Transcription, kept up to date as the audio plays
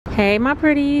Hey my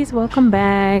pretties, welcome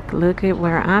back. Look at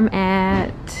where I'm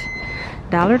at.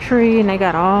 Dollar Tree, and they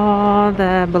got all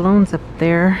the balloons up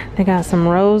there. They got some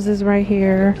roses right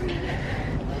here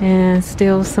and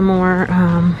still some more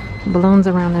balloons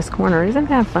around this corner. Isn't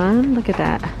that fun? Look at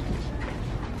that.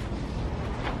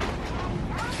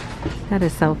 That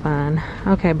is so fun.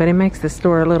 Okay, but it makes the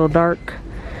store a little dark.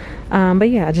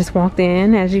 But yeah, I just walked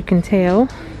in, as you can tell.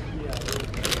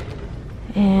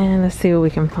 And let's see what we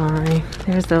can find.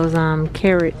 There's those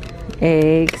carrot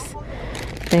eggs.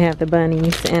 They have the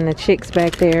bunnies and the chicks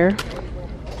back there.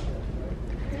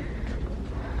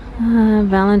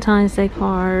 Valentine's Day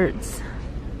cards.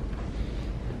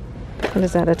 What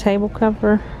is that, a table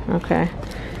cover? Okay.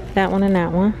 That one and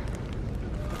that one.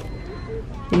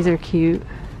 These are cute.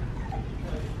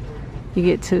 You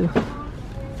get two.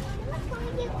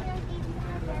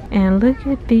 And look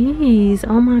at these.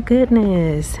 Oh my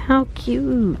goodness. How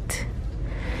cute.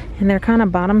 And they're kind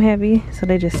of bottom heavy, so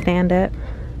they just stand up.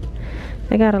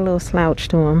 They got a little slouch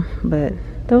to them, but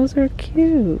those are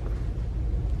cute.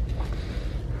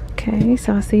 Okay,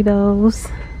 so I see those.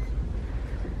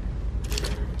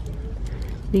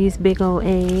 These big old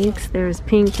eggs. There's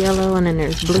pink, yellow, and then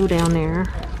there's blue down there.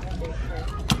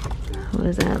 What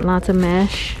is that? Lots of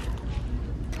mesh.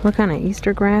 What kind of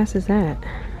Easter grass is that?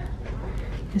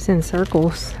 It's in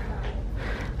circles.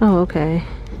 Oh, okay.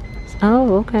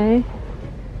 Oh, okay.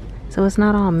 So it's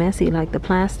not all messy like the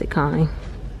plastic kind.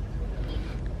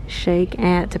 Shake,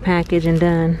 add to package, and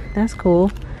done. That's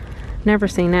cool. Never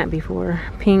seen that before.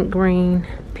 Pink, green,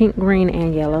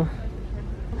 and yellow.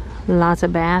 Lots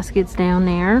of baskets down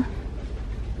there.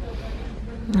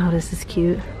 Oh, this is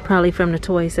cute. Probably from the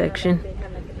toy section.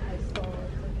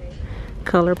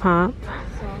 Color Pop.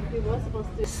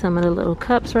 Some of the little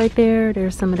cups right there.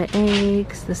 There's some of the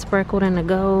eggs, the speckled and the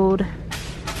gold.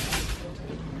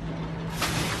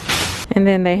 And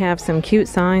then they have some cute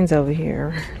signs over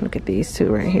here. Look at these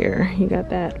two right here. You got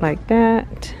that like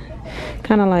that.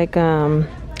 Kind of like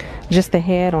just the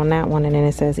head on that one, and then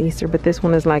it says Easter. But this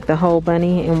one is like the whole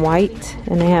bunny in white,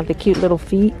 and they have the cute little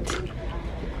feet.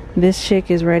 This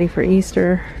chick is ready for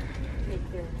Easter.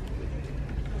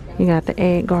 You got the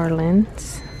egg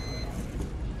garlands.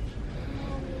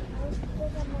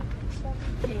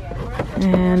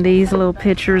 And these little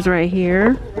pictures right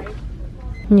here.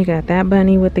 You got that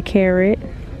bunny with the carrot.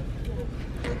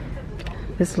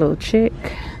 This little chick.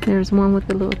 There's one with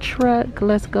the little truck.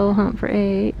 Let's go hunt for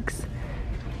eggs.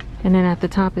 And then at the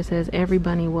top it says every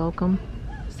bunny welcome.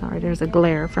 Sorry, there's a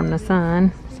glare from the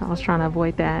sun, so I was trying to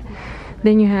avoid that.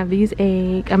 Then you have these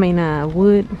wood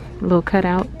little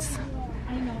cutouts.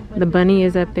 The bunny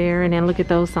is up there, and then look at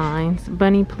those signs.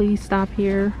 Bunny, please stop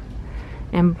here.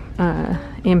 And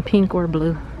in pink or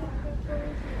blue.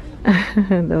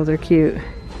 Those are cute.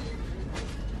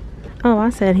 Oh,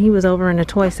 I said he was over in the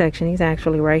toy section. He's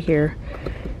actually right here.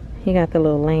 He got the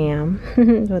little lamb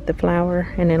with the flower,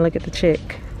 and then look at the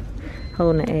chick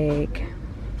holding the egg.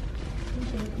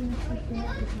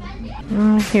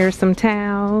 Here's some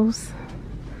towels.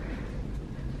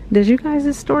 Does you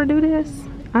guys' store do this?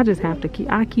 I just have to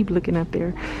keep looking up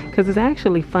there because it's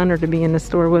actually funner to be in the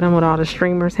store with them with all the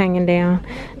streamers hanging down.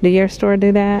 Do your store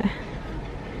do that?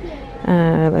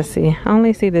 Let's see. I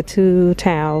only see the two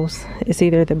towels. It's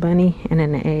either the bunny and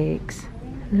then the eggs.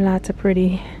 Lots of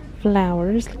pretty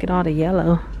flowers. Look at all the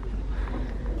yellow.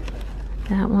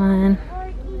 That one.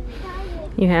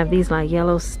 You have these like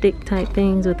yellow stick type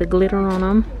things with the glitter on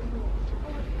them.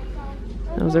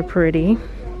 Those are pretty.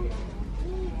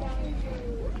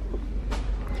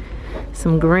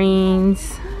 Some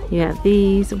greens. You have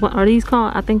these. What are these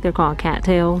called? I think they're called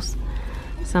cattails.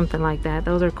 Something like that.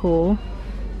 Those are cool.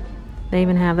 They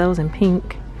even have those in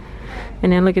pink.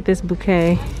 And then look at this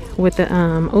bouquet with the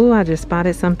oh, I just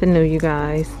spotted something new, you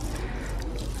guys.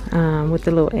 With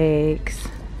the little eggs.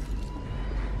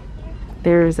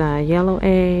 There's yellow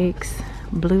eggs,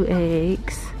 blue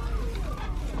eggs,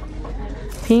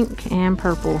 pink and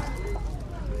purple.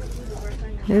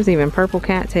 There's even purple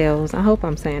cattails. I hope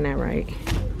I'm saying that right.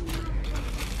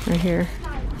 Right here.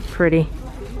 Pretty.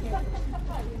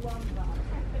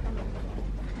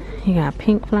 You got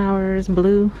pink flowers,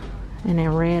 blue, and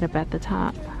then red up at the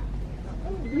top.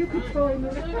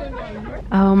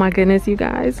 Oh my goodness, you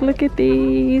guys. Look at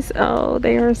these. Oh,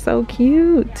 they are so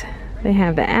cute. They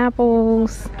have the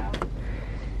apples.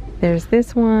 There's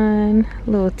this one.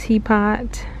 Little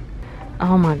teapot.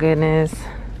 Oh my goodness.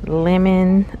 A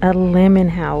lemon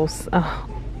house. Oh,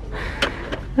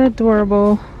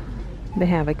 adorable. They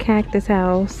have a cactus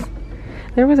house.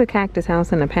 There was a cactus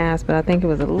house in the past, but I think it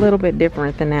was a little bit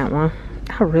different than that one.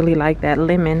 I really like that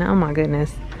lemon. Oh my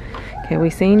goodness. Okay, we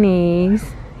seen these.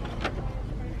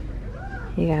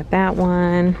 You got that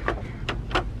one.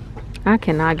 I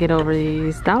cannot get over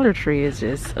these. Dollar Tree is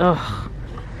just, ugh.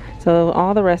 So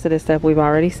all the rest of this stuff we've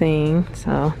already seen.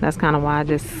 So that's kind of why I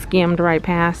just skimmed right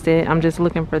past it. I'm just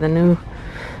looking for the new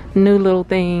little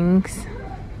things.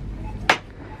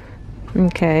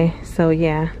 Okay, so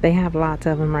yeah, they have lots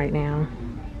of them right now.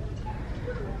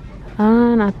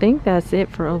 And I think that's it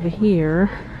for over here.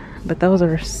 But those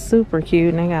are super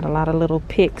cute, and they got a lot of little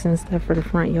picks and stuff for the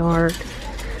front yard.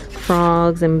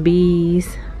 Frogs and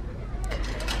bees.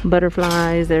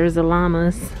 Butterflies, there's the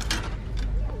llamas.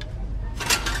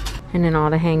 And then all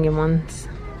the hanging ones.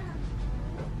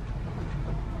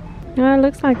 Well, it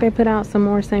looks like they put out some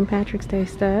more St. Patrick's Day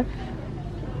stuff.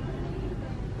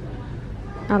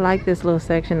 I like this little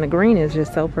section. The green is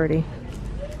just so pretty.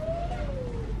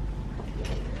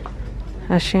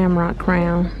 A shamrock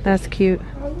crown. That's cute.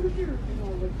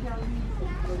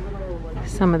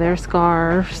 Some of their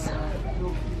scarves.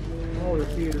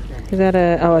 Is that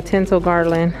a tinsel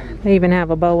garland? They even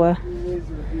have a boa.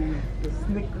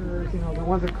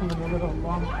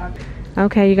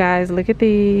 Okay, you guys, look at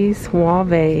these wall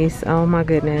vase. Oh my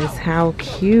goodness, how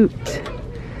cute.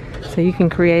 So you can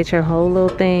create your whole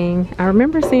little thing. I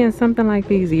remember seeing something like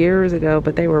these years ago,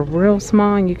 but they were real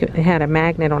small, and it had a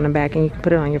magnet on the back and you could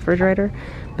put it on your refrigerator.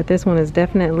 But this one is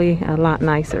definitely a lot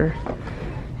nicer.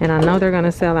 And I know they're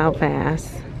gonna sell out fast.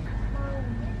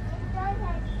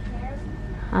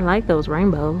 I like those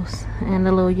rainbows. And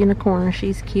the little unicorn,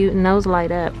 she's cute, and those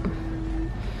light up.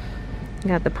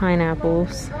 Got the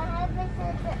pineapples.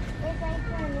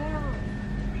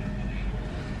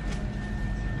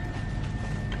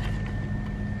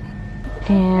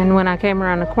 And when I came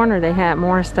around the corner, they had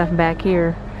more stuff back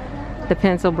here. The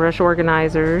pencil brush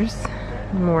organizers,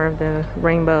 more of the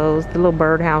rainbows, the little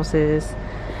bird houses,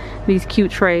 these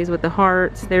cute trays with the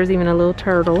hearts. There's even a little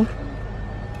turtle.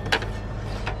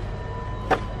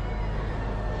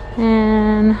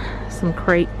 And some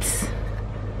crates.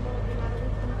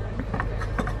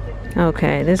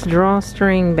 Okay, this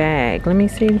drawstring bag. Let me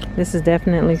see. This is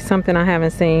definitely something I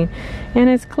haven't seen. And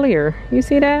it's clear. You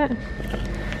see that?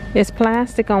 It's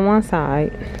plastic on one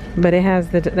side, but it has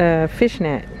the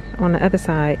fishnet on the other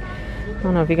side. I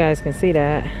don't know if you guys can see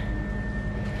that.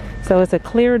 So it's a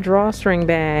clear drawstring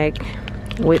bag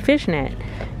with fishnet.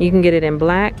 You can get it in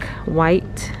black,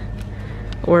 white,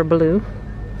 or blue.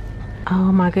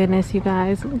 Oh my goodness, you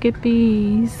guys, look at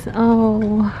these.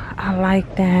 Oh, I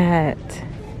like that.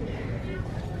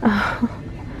 Oh,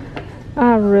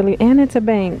 and it's a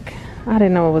bank. I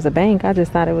didn't know it was a bank. I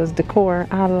just thought it was decor.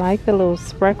 I like the little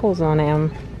sprinkles on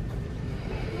them.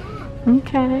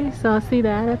 Okay, so I see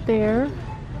that up there.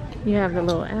 You have the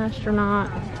little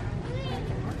astronaut.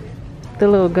 The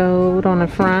little gold on the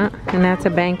front. And that's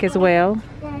a bank as well.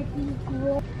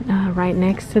 Right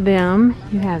next to them,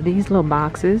 you have these little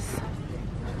boxes.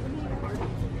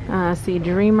 See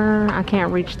Dreamer. I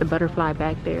can't reach the butterfly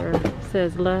back there. It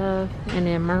says love, and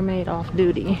then mermaid off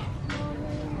duty.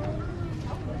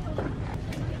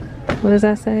 What does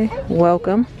that say?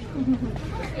 Welcome.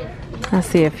 I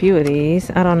see a few of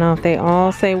these. I don't know if they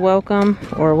all say welcome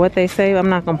or what they say. I'm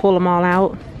not gonna pull them all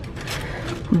out.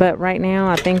 But right now,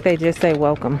 I think they just say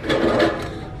welcome.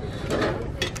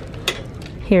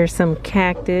 Here's some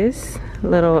cactus,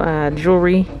 little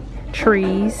jewelry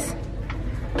trees.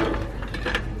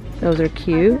 Those are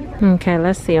cute. Okay,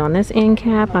 let's see. On this end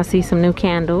cap, I see some new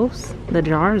candles. The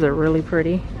jars are really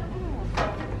pretty.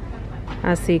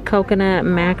 I see coconut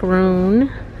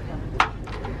macaroon.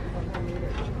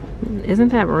 Isn't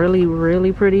that really,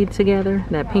 really pretty together?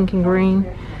 That pink and green.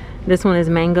 This one is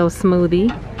mango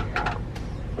smoothie.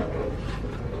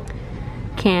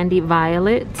 Candy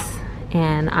violets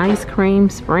and ice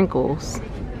cream sprinkles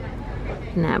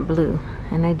in that blue.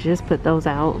 And they just put those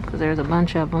out because there's a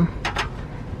bunch of them.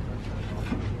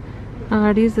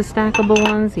 Are these the stackable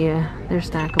ones? Yeah, they're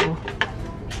stackable.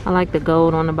 I like the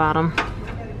gold on the bottom.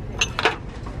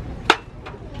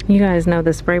 You guys know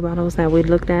the spray bottles that we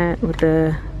looked at with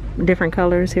the different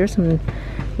colors. Here's some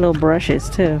little brushes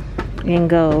too in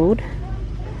gold.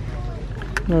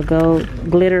 Little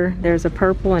gold glitter. There's a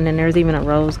purple, and then there's even a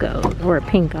rose gold, or a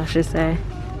pink I should say.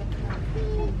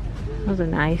 Those are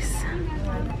nice.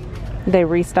 They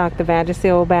restocked the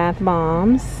Vagisil bath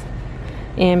bombs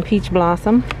in peach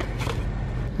blossom.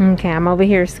 Okay, I'm over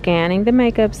here scanning the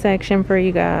makeup section for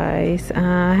you guys.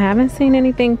 I haven't seen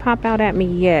anything pop out at me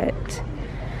yet.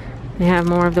 They have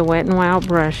more of the Wet n Wild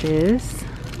brushes.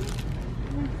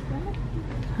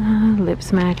 Lip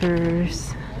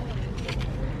smackers.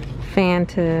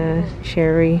 Fanta,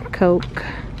 cherry, Coke.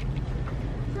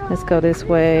 Let's go this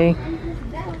way.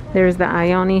 There's the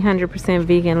Ioni 100%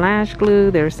 vegan lash glue.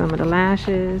 There's some of the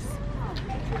lashes.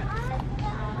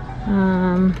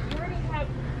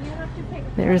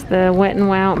 There's the Wet n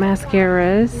Wild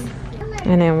mascaras.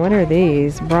 And then what are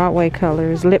these? Broadway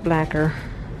colors, lip lacquer.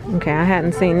 Okay, I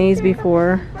hadn't seen these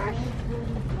before.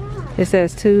 It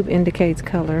says tube indicates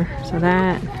color. So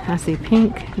that, I see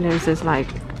pink. There's this like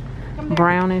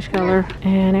brownish color.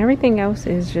 And everything else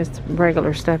is just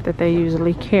regular stuff that they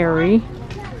usually carry.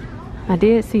 I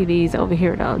did see these over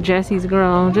here though. Jesse's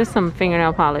Girl, just some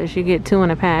fingernail polish. You get 2 in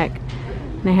a pack.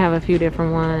 They have a few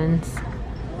different ones.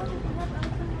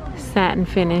 Satin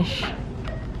finish.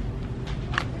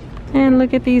 And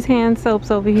look at these hand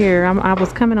soaps over here. I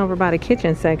was coming over by the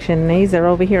kitchen section. These are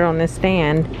over here on this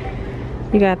stand.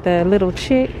 You got the little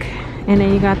chick, and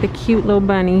then you got the cute little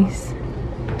bunnies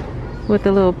with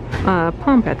the little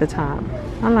pump at the top.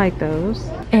 I like those.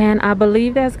 And I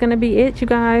believe that's gonna be it, you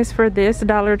guys, for this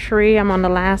Dollar Tree. I'm on the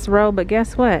last row, but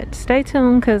guess what? Stay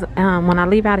tuned, because when I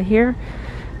leave out of here,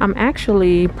 I'm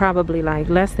actually probably like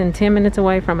less than 10 minutes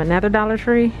away from another Dollar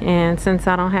Tree. And since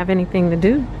I don't have anything to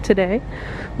do today,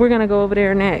 we're gonna go over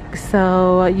there next.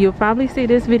 So you'll probably see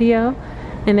this video,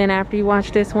 and then after you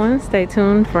watch this one, stay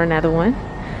tuned for another one.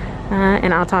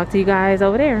 And I'll talk to you guys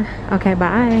over there. Okay,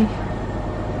 bye.